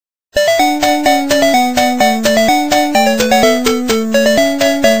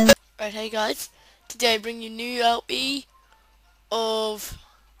Today I bring you new LP of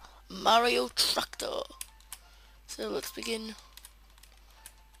Mario Tractor. So let's begin.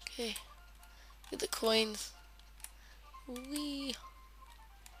 Okay, get the coins. Wee.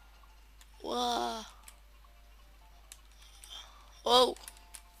 Wow. Whoa.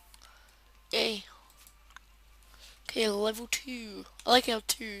 Yay. Okay, level 2. I like how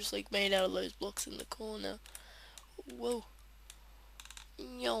 2's like made out of those blocks in the corner. Whoa.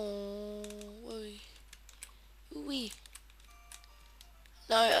 Yo. Wee. Wee.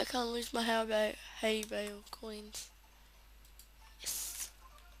 No, I can't lose my hay bale coins. Yes.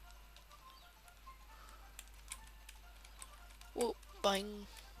 Whoa. Bang.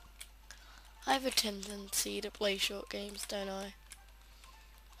 I have a tendency to play short games, don't I?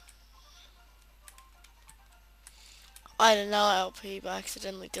 I had an LP but I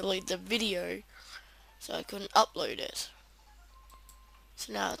accidentally deleted the video, so I couldn't upload it.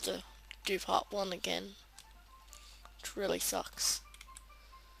 So now I have to do part 1 again, which really sucks.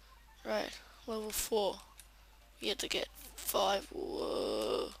 Right, level 4. We have to get 5.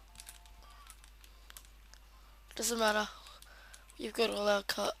 Whoa. Doesn't matter. You've got all our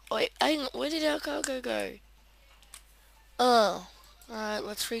car. Wait, hang on. Where did our cargo go? Oh. Alright,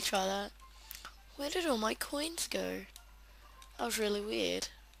 let's retry that. Where did all my coins go? That was really weird.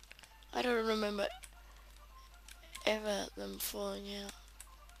 I don't remember ever them falling out.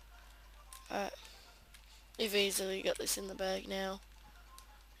 Alright. We've easily got this in the bag now.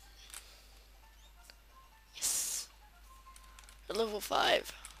 Yes. At level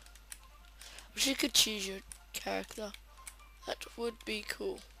 5. Wish you could choose your character. That would be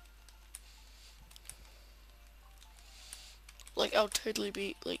cool. Like, I'll totally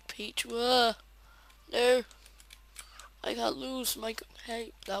be like Peach. Whoa. No. I can't lose my...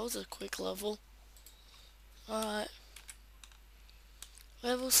 Hey, that was a quick level. Alright.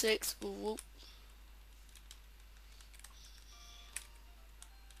 Level 6. Whoop.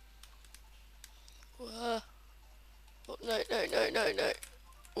 Whoa. Oh, no.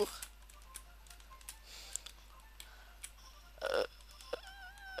 Oof.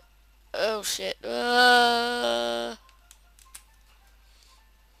 Oh shit.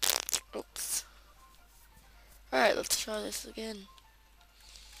 Oops. Alright, let's try this again.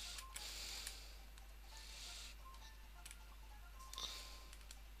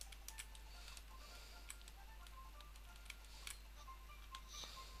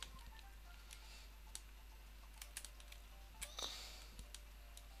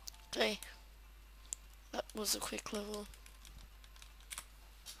 Okay. That was a quick level.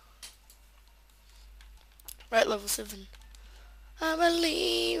 Right, level 7. I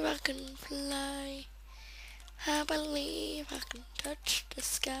believe I can fly. I believe I can touch the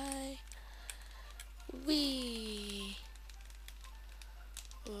sky. Wee.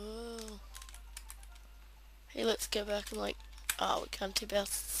 Whoa. Hey, let's go back and like... Oh, we can't tip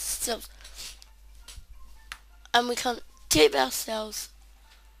ourselves. And we can't tip ourselves.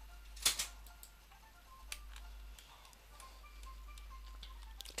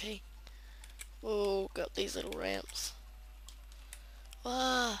 Okay. Whoa, got these little ramps.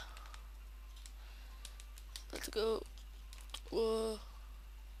 Wow. Let's go. Whoa.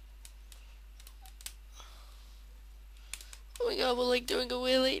 Oh my god, we're like doing a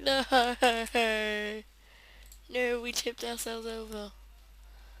wheelie. No. No, we tipped ourselves over.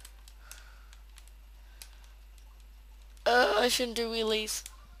 I shouldn't do wheelies.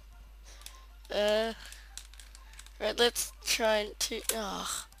 Right, let's try to...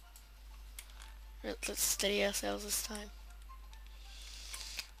 Right, let's steady ourselves this time.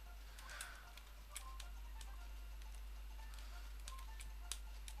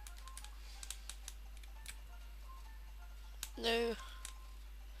 No.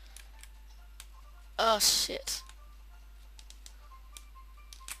 Oh, shit.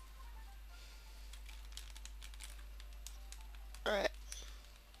 Alright.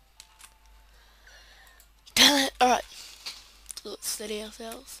 Damn it. Alright. Let's steady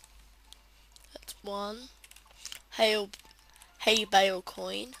ourselves. That's 1. Hay bale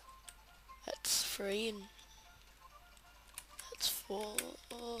coin. That's 3. And that's 4.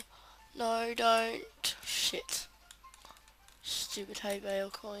 Oh, no, don't. Shit. Stupid hay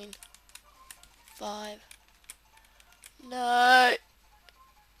bale coin. 5. No.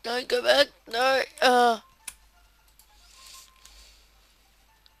 Don't go back. No.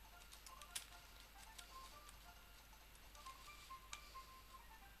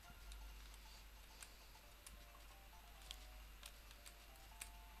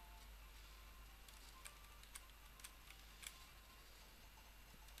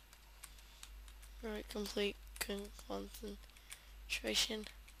 Alright, complete concentration.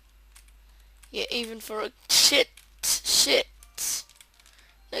 Yeah, even for a shit.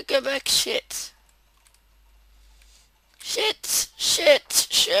 No, go back, shit. Shit.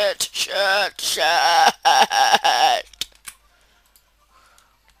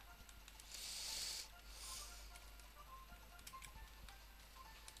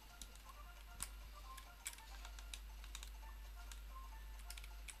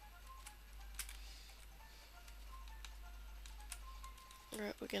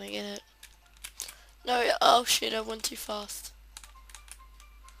 Alright, we're gonna get it. No, oh shit, I went too fast.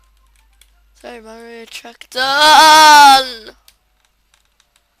 Sorry, Mario Truck done!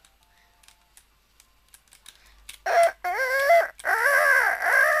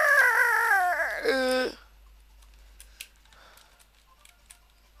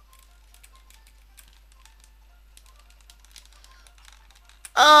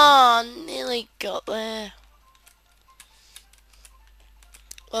 Oh, nearly got there.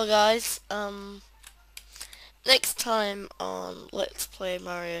 Well guys, next time on Let's Play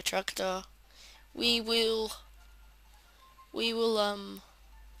Mario Tractor, we will, we will, um,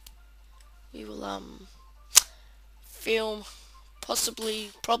 we will, film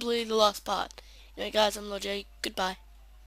probably the last part. Anyway guys, I'm Logic, goodbye.